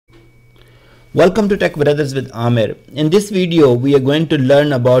Welcome to Tech Brothers with Amir. In this video, we are going to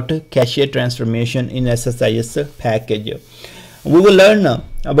learn about cache transformation in SSIS package. We will learn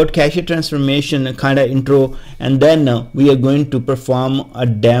about cache transformation kind of intro, and then we are going to perform a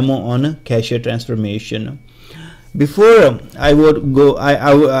demo on cache transformation. Before I would go,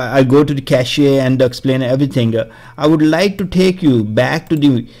 I go to the cache and explain everything. I would like to take you back to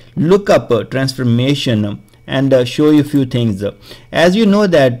the lookup transformation and show you a few things. As you know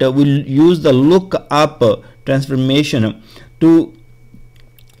that we'll use the lookup transformation to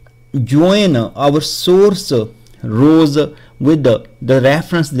join our source rows with the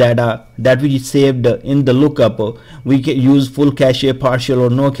reference data that we saved in the lookup. We can use full cache, partial, or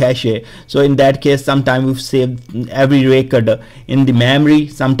no cache. So in that case, sometimes we've saved every record in the memory,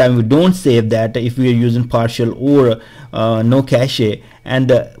 sometimes we don't save that if we are using partial or no cache,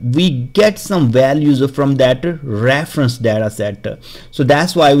 and we get some values from that reference data set. So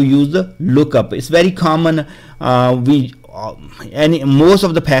that's why we use the lookup. It's very common. Most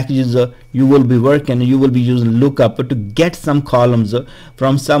of the packages you will be working, you will be using lookup to get some columns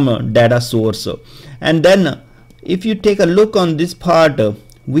from some data source. And then if you take a look on this part,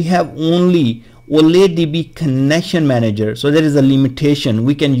 we have only OLEDB connection manager. So there is a limitation.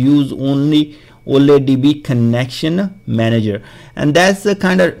 We can use only OLEDB connection manager, and that's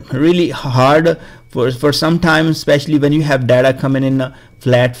kind of really hard for some time, especially when you have data coming in a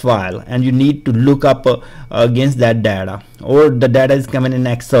flat file and you need to look up against that data, or the data is coming in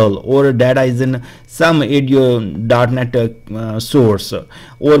Excel, or data is in some ADO.NET source,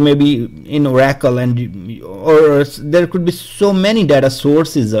 or maybe in Oracle, and or there could be so many data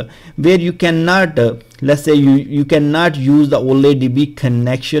sources where you cannot let's say you cannot use the OLEDB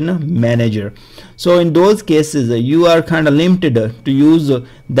connection manager. So in those cases you are kind of limited to use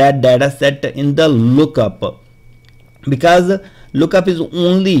that data set in the lookup, because lookup is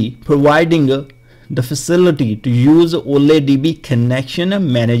only providing the facility to use OLEDB connection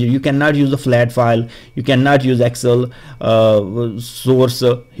manager. You cannot use a flat file, you cannot use Excel source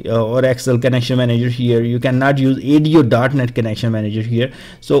or Excel connection manager here, you cannot use ADO.NET connection manager here.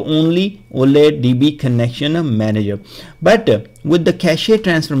 So only OLEDB connection manager. But with the cache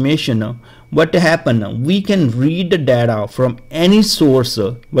transformation, what happen, we can read the data from any source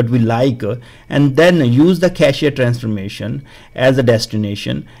what we like, and then use the cache transformation as a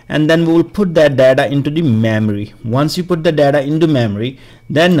destination, and then we will put that data into the memory. Once you put the data into memory,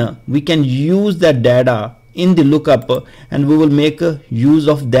 then we can use that data in the lookup, and we will make use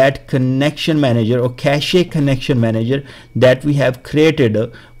of that connection manager or cache connection manager that we have created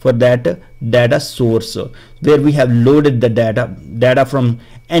for that data source, where we have loaded the data from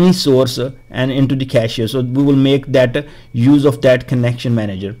any source and into the cache. So we will make that use of that connection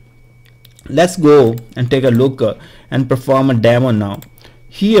manager. Let's go and take a look and perform a demo now.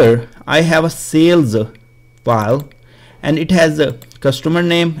 Here I have a sales file, and it has a customer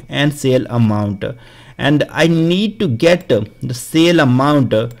name and sale amount, and I need to get the sale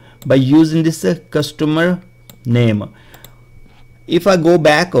amount by using this customer name. If I go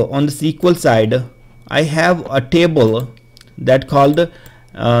back on the SQL side, I have a table that called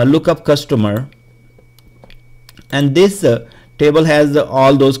lookup customer, and this table has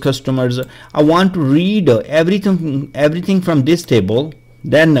all those customers. I want to read everything from this table.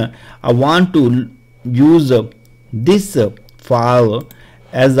 Then I want to use this file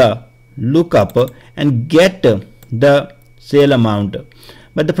as a lookup and get the sale amount.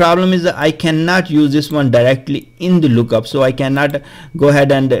 But the problem is that I cannot use this one directly in the lookup, so I cannot go ahead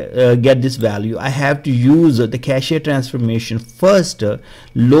and get this value. I have to use the cache transformation first,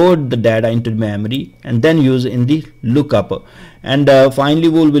 load the data into memory, and then use in the lookup. And finally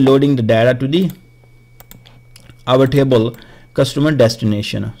we will be loading the data to our table customer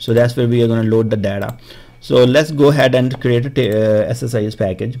destination. So that's where we are going to load the data. So let's go ahead and create a SSIS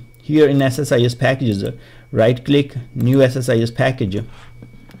package. Here in SSIS packages, right click, new SSIS package,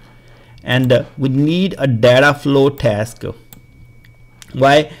 and we need a data flow task.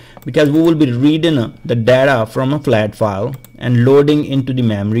 Why? Because we will be reading the data from a flat file and loading into the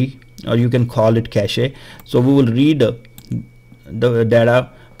memory, or you can call it cache. So we will read the data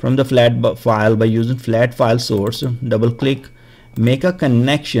from the flat file by using flat file source. Double click, make a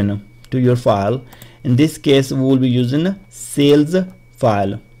connection to your file. In this case we will be using sales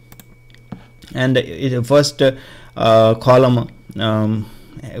file, and first column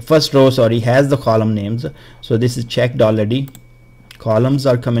first row has the column names. So this is checked already, columns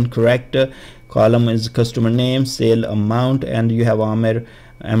are coming correct. Column is customer name, sale amount, and you have Amir,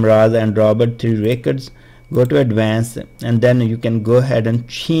 Amraz, and Robert, 3 records. go to advanced, and then you can go ahead and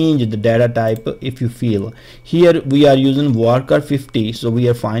change the data type if you feel. Here we are using worker 50, so we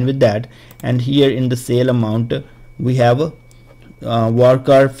are fine with that. And here in the sale amount we have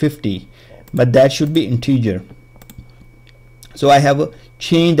worker 50, but that should be integer, so I have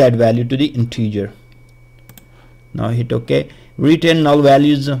changed that value to the integer. Now hit OK. Return null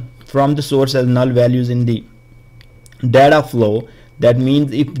values from the source as null values in the data flow. That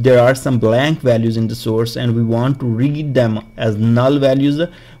means if there are some blank values in the source and we want to read them as null values,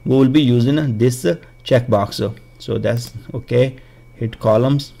 we will be using this checkbox. So that's okay. Hit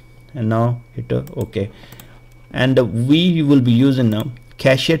columns and now hit OK. And we will be using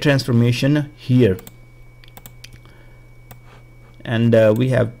cache transformation here, and we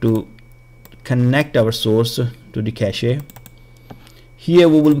have to connect our source to the cache. Here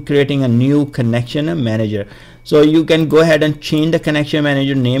we will be creating a new connection manager, so you can go ahead and change the connection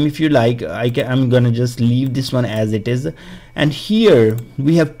manager name if you like. I'm gonna just leave this one as it is. And here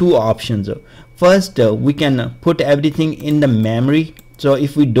we have two options. First, we can put everything in the memory. So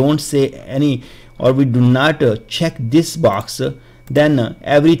if we don't say any, or we do not check this box, then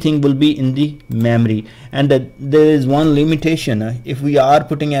everything will be in the memory. And there is one limitation. If we are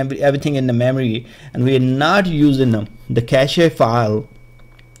putting everything in the memory and we are not using the cache file,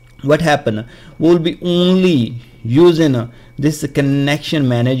 what happen? We will be only using this connection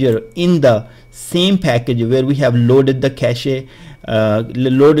manager in the same package where we have loaded the cache,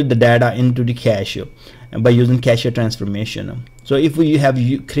 loaded the data into the cache by using cache transformation. So if we have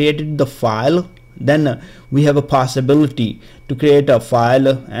created the file, then we have a possibility to create a file,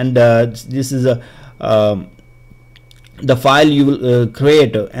 and this is the file you will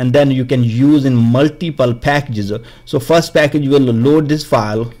create, and then you can use in multiple packages. So first package will load this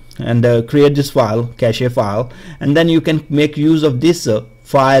file and create this file, cache file, and then you can make use of this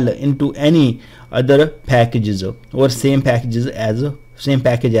file into any other packages or same package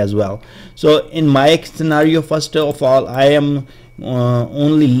as well. So in my scenario, first of all, I am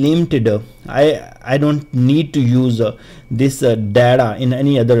only limited. I don't need to use this data in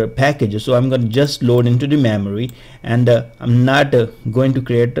any other package, so I'm going to just load into the memory, and I'm not going to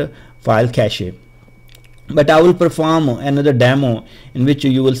create a file cache. But I will perform another demo in which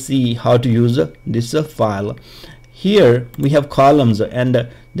you will see how to use this file. Here we have columns, and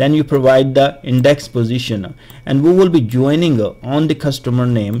then you provide the index position, and we will be joining on the customer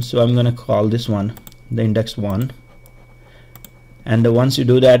name. So I'm going to call this one the index 1. And once you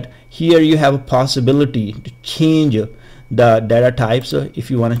do that, here you have a possibility to change the data types. If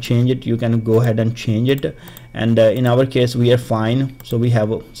you want to change it, you can go ahead and change it. And in our case, we are fine. So we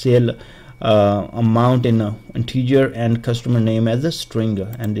have a sale amount in integer and customer name as a string,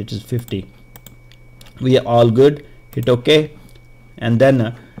 and it is 50. We are all good. Hit OK, and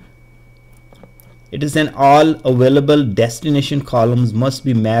then it is an all available destination columns must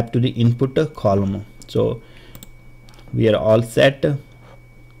be mapped to the input column. So we are all set.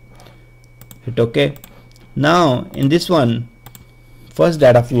 Hit OK. Now in this one, first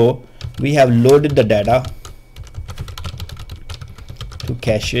data flow, we have loaded the data to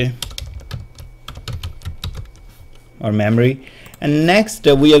cache or memory, and next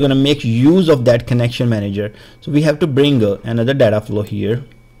we are going to make use of that connection manager. So we have to bring another data flow here,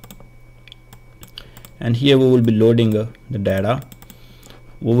 and here we will be loading the data.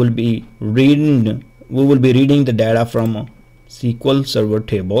 We will be reading the data from SQL Server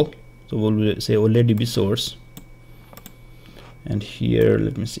table. So we will say OLEDB source, and here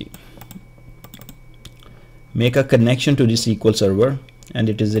let me see, make a connection to the SQL Server, and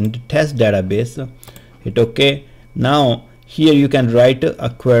it is in the test database. Hit OK. Now here you can write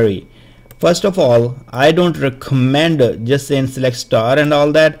a query. First of all, I don't recommend just saying select star and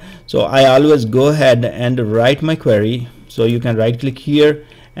all that, so I always go ahead and write my query. So you can right click here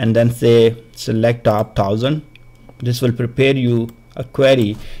and then say select top 1000. This will prepare you a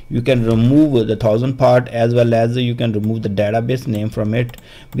query. You can remove the 1000 part, as well as you can remove the database name from it,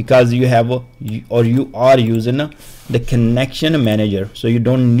 because you have you are using the connection manager, so you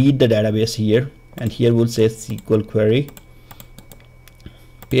don't need the database here. And here we'll say SQL query,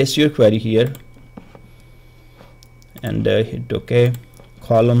 paste your query here, and hit OK.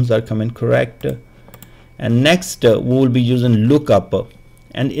 Columns are coming correct. And next we will be using lookup,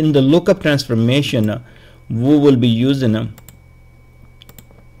 and in the lookup transformation we will be using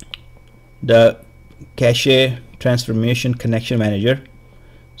the cache transformation connection manager.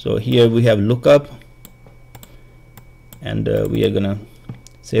 So here we have lookup, and we are gonna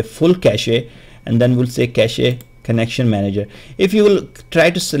say full cache, and then we'll say cache connection manager. If you will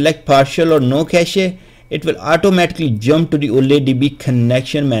try to select partial or no cache, it will automatically jump to the OLEDB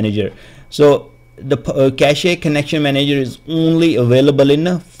connection manager. So the cache connection manager is only available in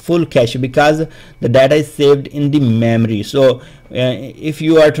a full cache because the data is saved in the memory. So if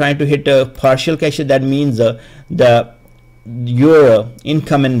you are trying to hit a partial cache, that means your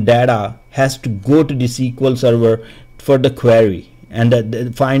incoming data has to go to the SQL server for the query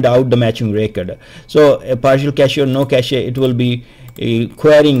and find out the matching record. So a partial cache or no cache, it will be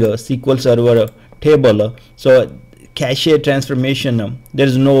querying a SQL server table. So cache transformation, there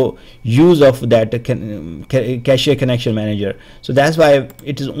is no use of that cache connection manager. So that's why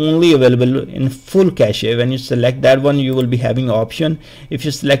it is only available in full cache. When you select that one, you will be having option. If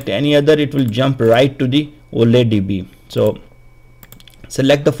you select any other, it will jump right to the OLEDB. So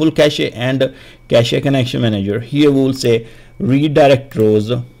select the full cache and cache connection manager. Here we will say redirect rows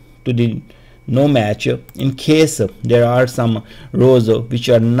to the no match in case there are some rows which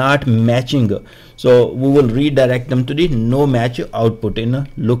are not matching. So we will redirect them to the no match output in a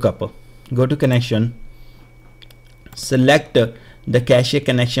lookup. Go to connection, select the cache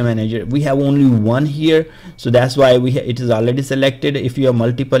connection manager. We have only one here, so that's why it is already selected. If you have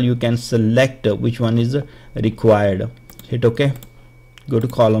multiple, you can select which one is required. Hit OK. Go to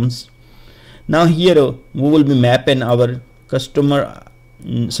columns. Now here we will be mapping our customer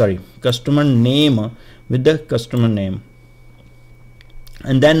name with the customer name,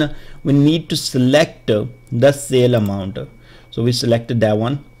 and then we need to select the sale amount. So we selected that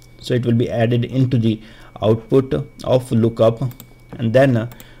one, so it will be added into the output of lookup, and then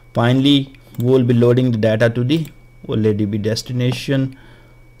finally we will be loading the data to the OLEDB destination,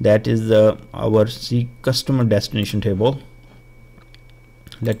 that is our customer destination table.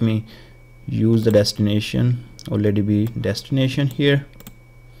 Let me use the destination OLEDB destination here.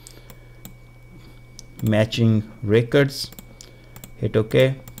 Matching records, hit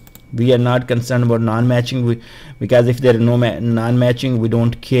OK. We are not concerned about non-matching, because if there is no non-matching, we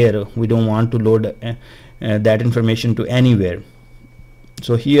don't care. We don't want to load that information to anywhere.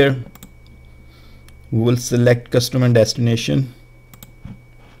 So here we will select customer destination,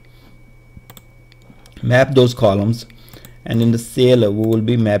 map those columns, and in the sale we will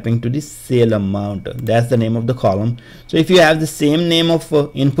be mapping to the sale amount. That's the name of the column. So if you have the same name of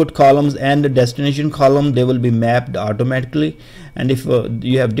input columns and the destination column, they will be mapped automatically, and if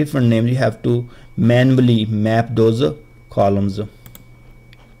you have different names, you have to manually map those columns.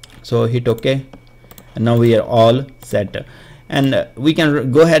 So hit OK, and now we are all set, and we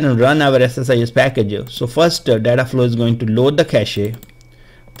can go ahead and run our SSIS package. So first data flow is going to load the cache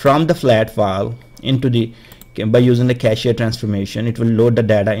from the flat file into the, by using the cache transformation, it will load the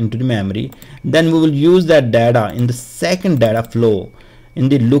data into the memory. Then we will use that data in the second data flow in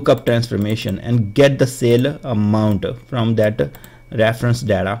the lookup transformation and get the sale amount from that reference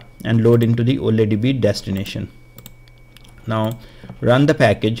data and load into the OLEDB destination. Now run the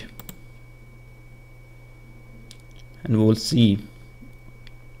package, and we will see,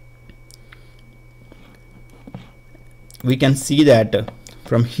 we can see that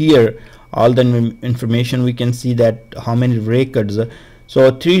from here all the information, we can see that how many records.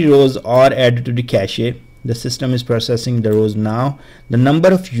 So 3 rows are added to the cache. The system is processing the rows now. The number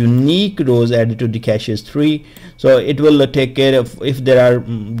of unique rows added to the cache is 3. So it will take care of if there are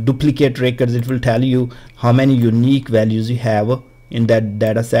duplicate records. It will tell you how many unique values you have in that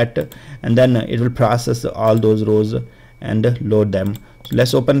data set, and then it will process all those rows and load them. So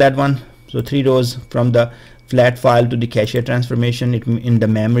let's open that one. So 3 rows from the flat file to the cache transformation in the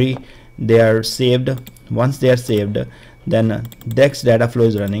memory. They are saved. Once they are saved, then next data flow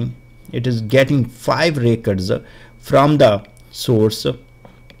is running. It is getting 5 records from the source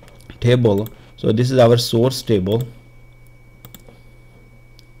table. So this is our source table,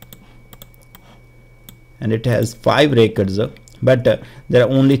 and it has 5 records, but there are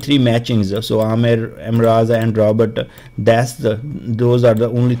only 3 matchings. So Amir, Emraza and Robert, those are the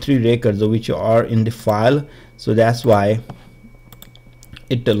only 3 records which are in the file. So that's why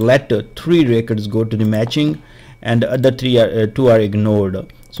it let 3 records go to the matching, and the other 2 are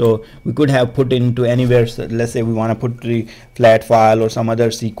ignored. So we could have put into anywhere. So let's say we want to put the flat file or some other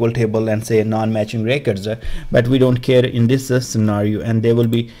SQL table and say non-matching records, but we don't care in this scenario, and there will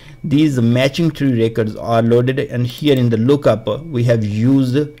be these matching 3 records are loaded. And here in the lookup we have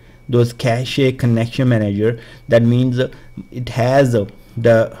used those cache connection manager. That means it has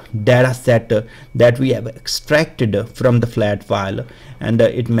the data set that we have extracted from the flat file, and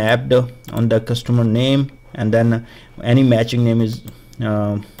it mapped on the customer name, and then any matching name is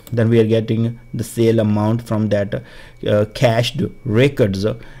then we are getting the sale amount from that cached records,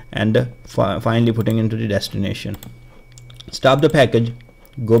 and finally putting into the destination. Stop the package,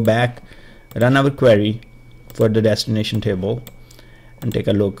 go back, run our query for the destination table, and take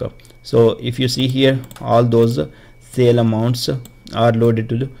a look. So if you see here, all those sale amounts are loaded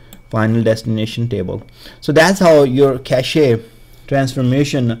to the final destination table. So that's how your cache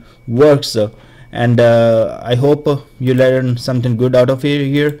transformation works, and I hope you learned something good out of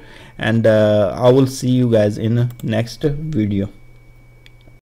here, and I will see you guys in the next video.